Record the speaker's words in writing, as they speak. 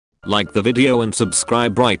Like the video and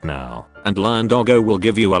subscribe right now, and Lion Doggo will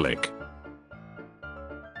give you a lick.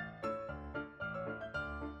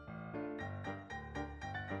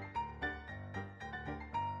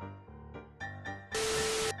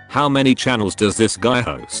 How many channels does this guy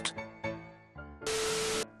host?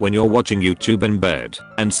 When you're watching YouTube in bed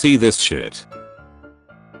and see this shit.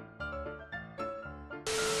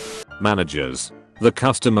 Managers, the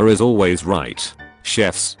customer is always right.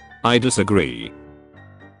 Chefs, I disagree.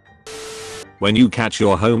 When you catch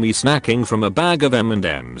your homie snacking from a bag of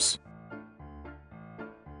M&Ms.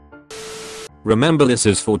 Remember, this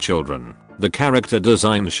is for children. The character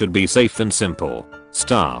design should be safe and simple.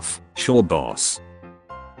 Staff, sure boss.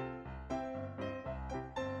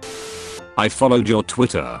 I followed your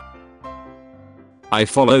Twitter. I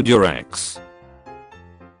followed your ex.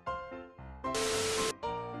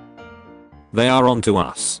 They are onto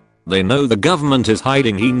us. They know the government is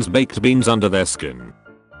hiding Heinz baked beans under their skin.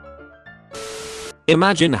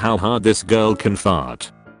 Imagine how hard this girl can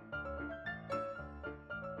fart.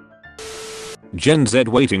 Gen Z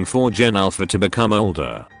waiting for Gen Alpha to become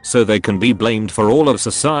older so they can be blamed for all of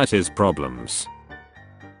society's problems.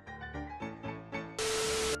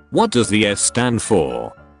 What does the S stand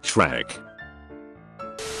for? Shrek.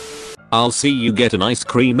 I'll see you get an ice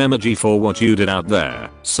cream emoji for what you did out there,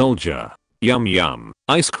 soldier. Yum yum,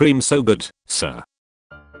 ice cream so good, sir.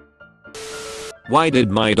 Why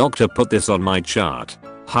did my doctor put this on my chart?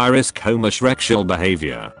 High risk homosexual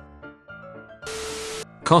behavior.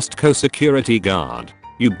 Costco security guard.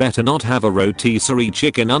 You better not have a rotisserie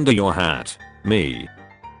chicken under your hat. Me.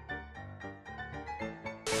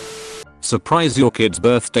 Surprise your kid's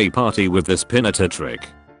birthday party with this pinata trick.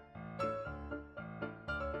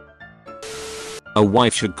 A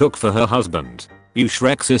wife should cook for her husband. You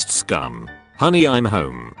Shrexist scum. Honey, I'm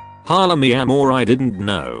home. Harlem me am, or I didn't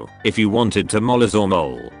know if you wanted tamales or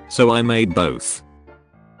mole, so I made both.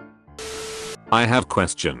 I have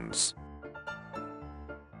questions.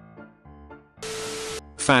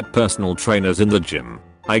 Fat personal trainers in the gym.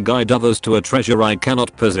 I guide others to a treasure I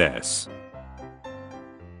cannot possess.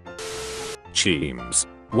 Cheems.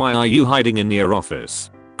 Why are you hiding in your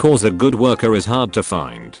office? Cause a good worker is hard to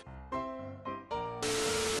find.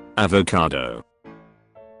 Avocado.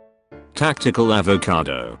 Tactical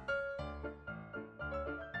avocado.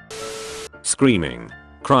 Screaming.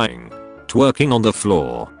 Crying. Twerking on the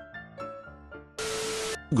floor.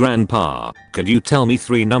 Grandpa, could you tell me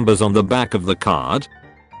 3 numbers on the back of the card?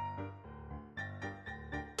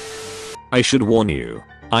 I should warn you.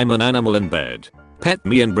 I'm an animal in bed. Pet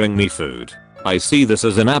me and bring me food. I see this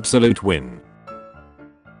as an absolute win.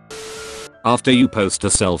 After you post a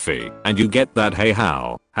selfie and you get that "Hey,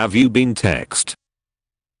 how have you been" text.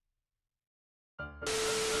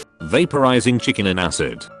 Vaporizing chicken in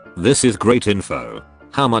acid. This is great info.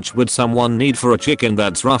 How much would someone need for a chicken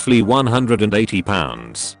that's roughly 180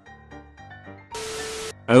 pounds?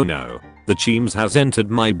 Oh no, the Cheems has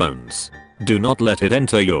entered my bones. Do not let it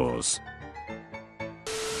enter yours.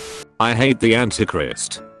 I hate the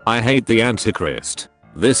Antichrist. I hate the Antichrist.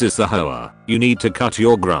 This is the Hoa. You need to cut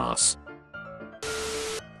your grass.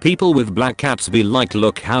 People with black cats be like,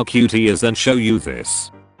 look how cute he is, and show you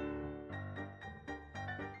this.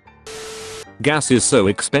 Gas is so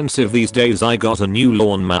expensive these days, I got a new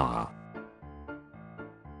lawnmower.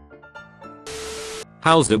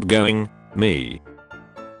 How's it going, me?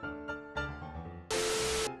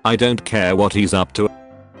 I don't care what he's up to.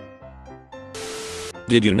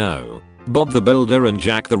 Did you know Bob the Builder and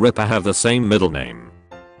Jack the Ripper have the same middle name?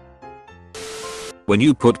 When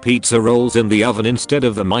you put pizza rolls in the oven instead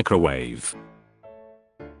of the microwave,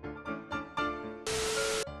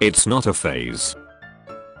 it's not a phase.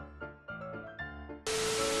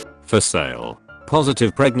 For sale.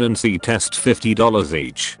 Positive pregnancy test, $50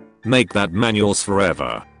 each. Make that manuals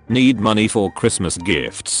forever. Need money for Christmas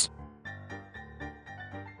gifts.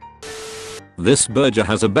 This burger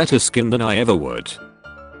has a better skin than I ever would.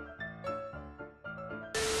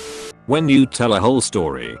 When you tell a whole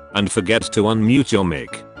story and forget to unmute your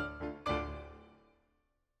mic.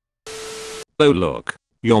 Oh look,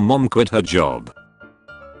 your mom quit her job.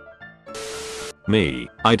 Me,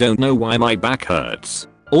 I don't know why my back hurts.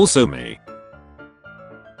 Also me.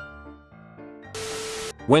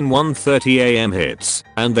 When 1:30 AM hits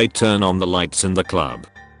and they turn on the lights in the club.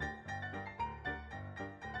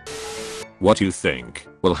 What you think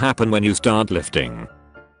will happen when you start lifting?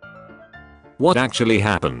 What actually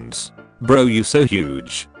happens? Bro, you so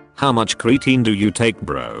huge. How much creatine do you take,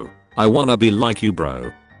 bro? I wanna be like you, bro.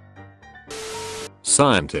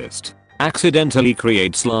 Scientist accidentally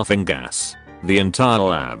creates laughing gas. The entire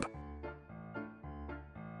lab.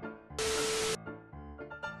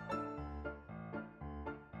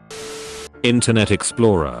 Internet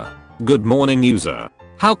Explorer. Good morning user.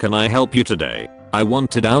 How can I help you today? I want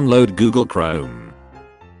to download Google Chrome.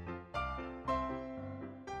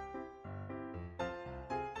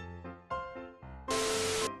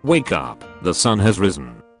 Wake up, the sun has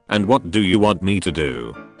risen. And what do you want me to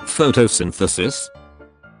do? Photosynthesis?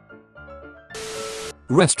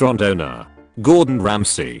 Restaurant owner. Gordon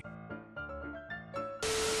Ramsay.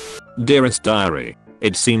 Dearest diary,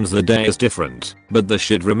 it seems the day is different, but the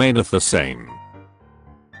shit remaineth the same.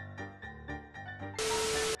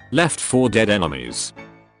 Left 4 dead enemies.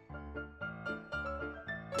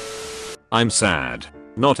 I'm sad.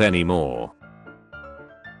 Not anymore.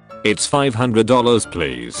 It's $500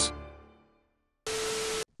 please.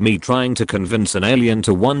 Me trying to convince an alien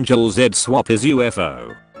to 1 Joel Z swap his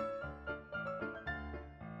UFO.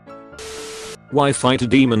 Why fight a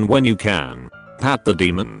demon when you can pat the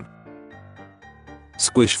demon?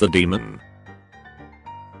 Squish the demon.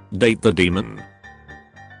 Date the demon.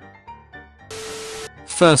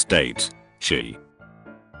 First date. She.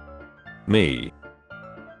 Me.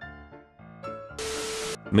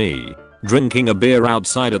 Me. Drinking a beer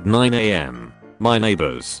outside at 9 AM. My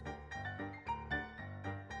neighbors.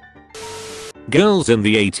 Girls in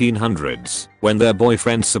the 1800s, when their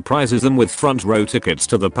boyfriend surprises them with front row tickets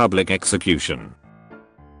to the public execution.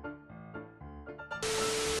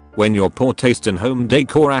 When your poor taste in home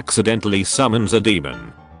decor accidentally summons a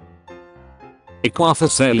demon.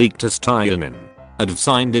 Ikwafase leaktastayanin.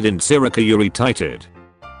 Advsinded in Sirika uretited.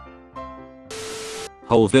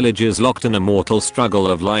 Whole villages locked in a mortal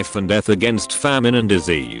struggle of life and death against famine and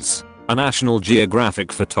disease. A National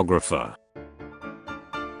Geographic photographer.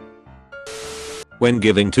 When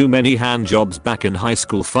giving too many hand jobs back in high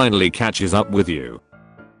school finally catches up with you.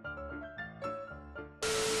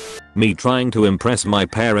 Me trying to impress my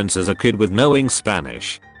parents as a kid with knowing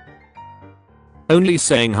Spanish. Only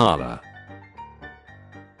saying holla.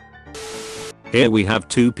 Here we have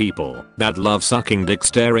 2 people that love sucking dick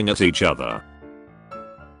staring at each other.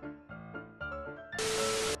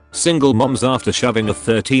 Single moms after shoving a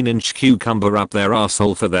 13-inch cucumber up their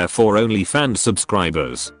asshole for their 4 OnlyFans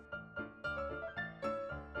subscribers.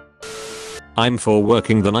 I'm for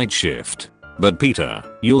working the night shift. But Peter,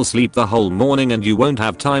 you'll sleep the whole morning and you won't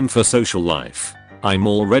have time for social life. I'm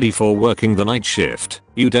all ready for working the night shift.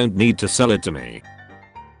 You don't need to sell it to me.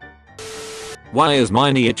 Why is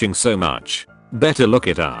my knee itching so much? Better look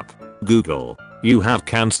it up. Google. You have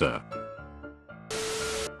cancer.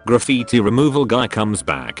 Graffiti removal guy comes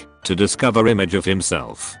back to discover image of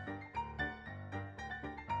himself.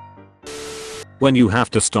 When you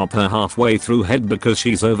have to stop her halfway through head because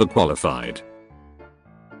she's overqualified.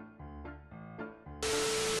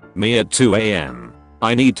 Me at 2 AM.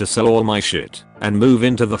 I need to sell all my shit and move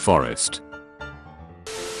into the forest.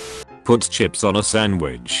 Puts chips on a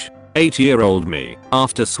sandwich. 8-year-old me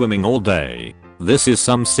after swimming all day. This is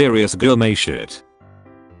some serious gourmet shit.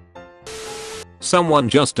 Someone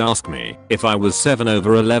just asked me if I was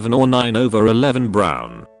 7/11 or 9/11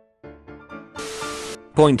 brown.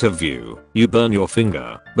 Point of view, you burn your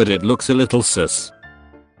finger, but it looks a little sus.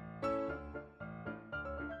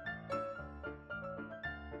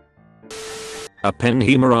 A pen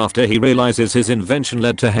heamer after he realizes his invention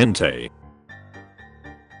led to hentai.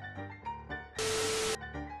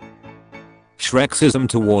 Shrexism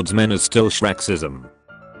towards men is still Shrexism.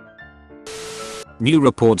 New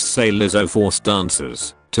reports say Lizzo forced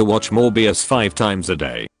dancers to watch Morbius 5 times a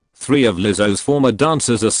day. 3 of Lizzo's former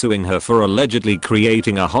dancers are suing her for allegedly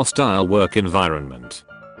creating a hostile work environment.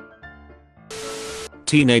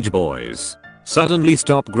 Teenage boys suddenly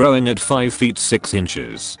stop growing at 5 feet 6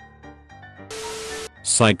 inches.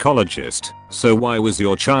 Psychologist, so why was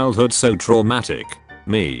your childhood so traumatic?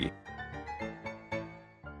 Me.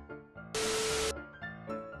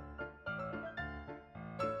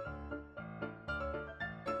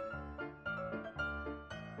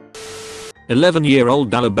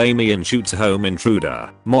 "11-year-old Alabamian shoots home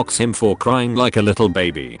intruder, mocks him for crying like a little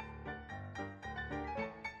baby."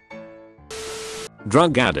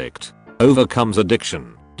 Drug addict overcomes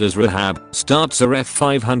addiction, does rehab, starts a Ref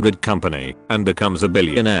 500 company, and becomes a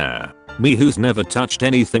billionaire. Me who's never touched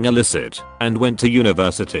anything illicit and went to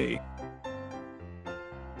university.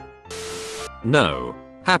 No.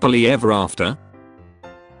 Happily ever after?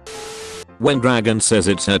 When dragon says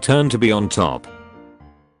it's her turn to be on top.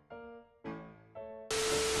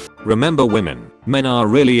 Remember, women, men are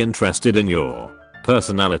really interested in your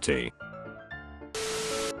personality.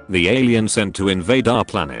 The alien sent to invade our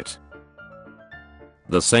planet.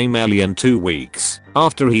 The same alien 2 weeks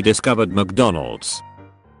after he discovered McDonald's.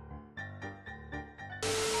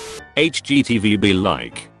 HGTV be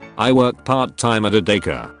like, I work part-time at a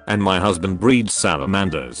daycare and my husband breeds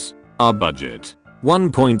salamanders. Our budget,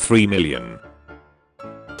 1.3 million.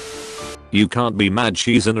 You can't be mad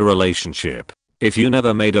she's in a relationship if you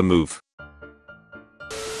never made a move.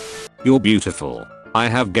 You're beautiful. I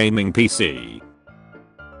have gaming PC.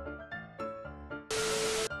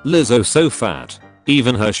 Lizzo so fat.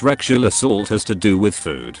 Even her Shrek assault has to do with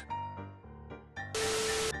food.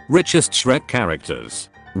 Richest Shrek characters.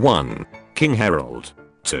 1. King Harold.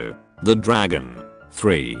 2. The Dragon.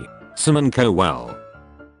 3. Simon Cowell.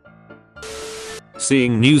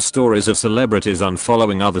 Seeing news stories of celebrities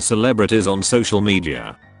unfollowing other celebrities on social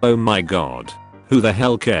media. Oh my god. Who the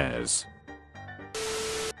hell cares?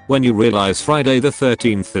 When you realize Friday the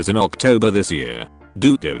 13th is in October this year.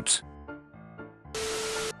 Doot doot.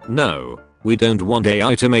 No, we don't want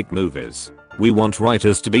AI to make movies. We want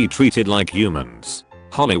writers to be treated like humans.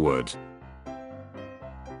 Hollywood.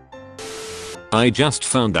 I just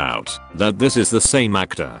found out that this is the same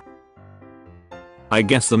actor. I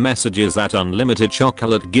guess the message is that unlimited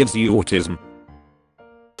chocolate gives you autism.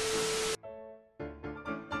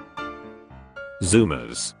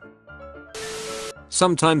 Zoomers.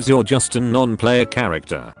 Sometimes you're just a non-player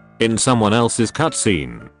character in someone else's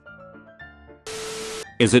cutscene.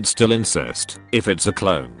 Is it still incest if it's a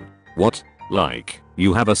clone? What? Like,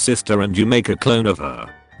 you have a sister and you make a clone of her,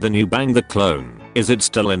 then you bang the clone. Is it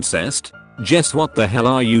still incest? Jess, what the hell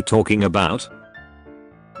are you talking about?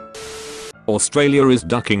 Australia is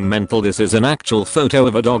ducking mental. This is an actual photo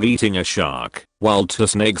of a dog eating a shark while two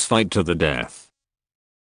snakes fight to the death.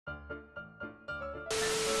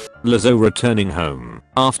 Lizzo returning home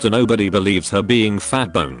after nobody believes her being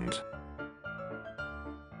fat-boned.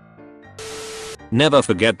 Never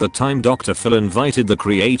forget the time Dr. Phil invited the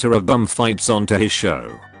creator of bum fights onto his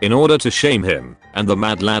show in order to shame him, and the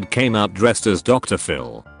mad lad came out dressed as Dr.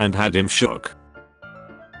 Phil and had him shook.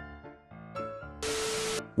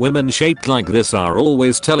 Women shaped like this are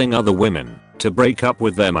always telling other women to break up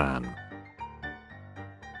with their man.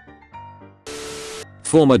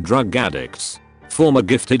 Former drug addicts. Former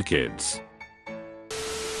gifted kids.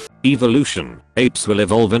 Evolution. Apes will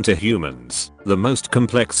evolve into humans, the most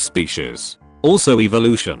complex species. Also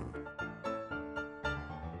evolution.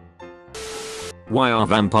 Why are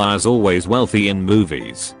vampires always wealthy in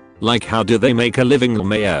movies? Like, how do they make a living?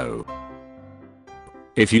 Mayo.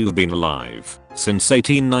 If you've been alive since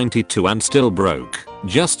 1892 and still broke,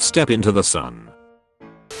 just step into the sun.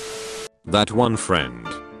 That one friend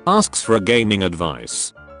asks for a gaming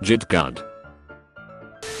advice. Jitgud.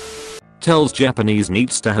 Tells Japanese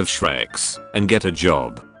needs to have Shreks and get a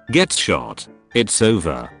job. Gets shot. It's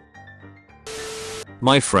over.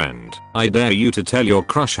 My friend, I dare you to tell your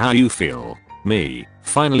crush how you feel. Me,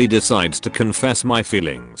 finally decides to confess my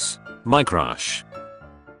feelings. My crush.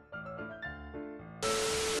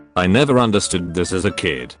 I never understood this as a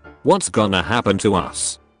kid. What's gonna happen to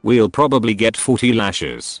us? We'll probably get 40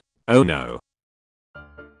 lashes. Oh no.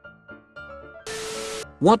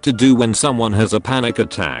 What to do when someone has a panic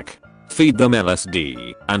attack? Feed them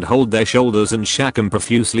LSD and hold their shoulders and shack them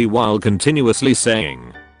profusely while continuously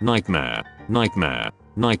saying, nightmare, nightmare,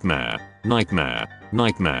 nightmare, nightmare,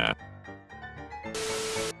 nightmare.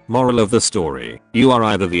 Moral of the story, you are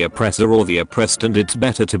either the oppressor or the oppressed, and it's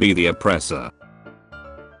better to be the oppressor.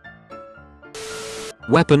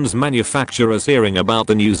 Weapons manufacturers hearing about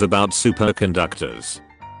the news about superconductors.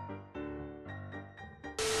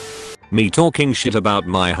 Me talking shit about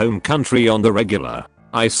my home country on the regular.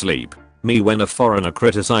 I sleep. Me when a foreigner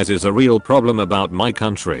criticizes a real problem about my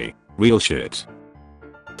country. Real shit.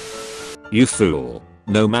 You fool.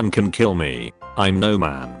 No man can kill me. I'm no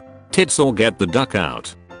man. Tits or get the duck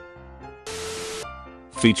out.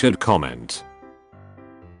 Featured comment.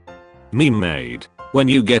 Meme made. When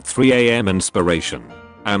you get 3 AM inspiration.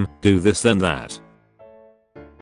 Do this then that.